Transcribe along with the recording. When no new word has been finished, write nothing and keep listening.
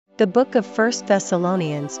The book of 1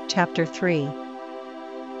 Thessalonians, chapter 3.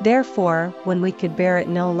 Therefore, when we could bear it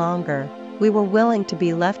no longer, we were willing to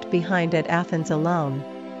be left behind at Athens alone.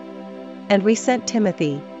 And we sent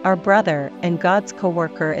Timothy, our brother and God's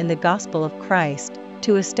co-worker in the gospel of Christ,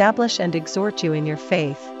 to establish and exhort you in your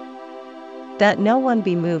faith, that no one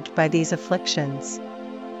be moved by these afflictions.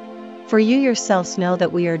 For you yourselves know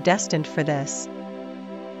that we are destined for this.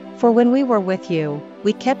 For when we were with you,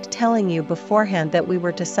 we kept telling you beforehand that we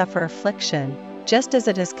were to suffer affliction, just as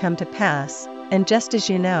it has come to pass, and just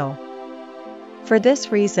as you know. For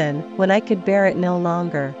this reason, when I could bear it no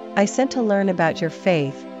longer, I sent to learn about your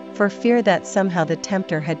faith, for fear that somehow the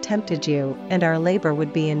tempter had tempted you and our labor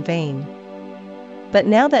would be in vain. But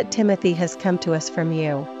now that Timothy has come to us from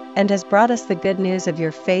you, and has brought us the good news of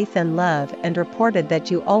your faith and love and reported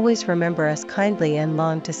that you always remember us kindly and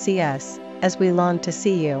long to see us, as we long to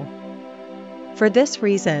see you. For this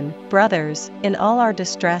reason, brothers, in all our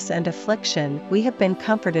distress and affliction we have been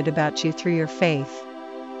comforted about you through your faith.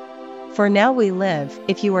 For now we live,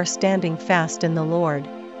 if you are standing fast in the Lord.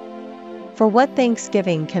 For what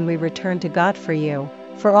thanksgiving can we return to God for you,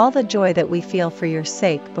 for all the joy that we feel for your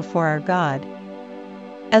sake before our God?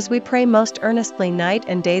 As we pray most earnestly night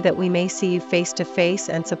and day that we may see you face to face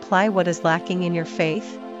and supply what is lacking in your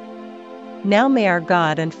faith? Now may our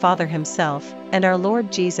God and Father himself, and our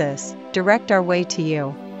Lord Jesus, direct our way to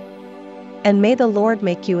you. And may the Lord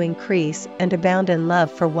make you increase and abound in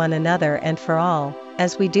love for one another and for all,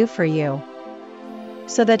 as we do for you,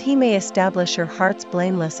 so that he may establish your hearts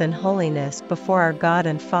blameless in holiness before our God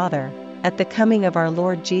and Father, at the coming of our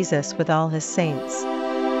Lord Jesus with all his saints.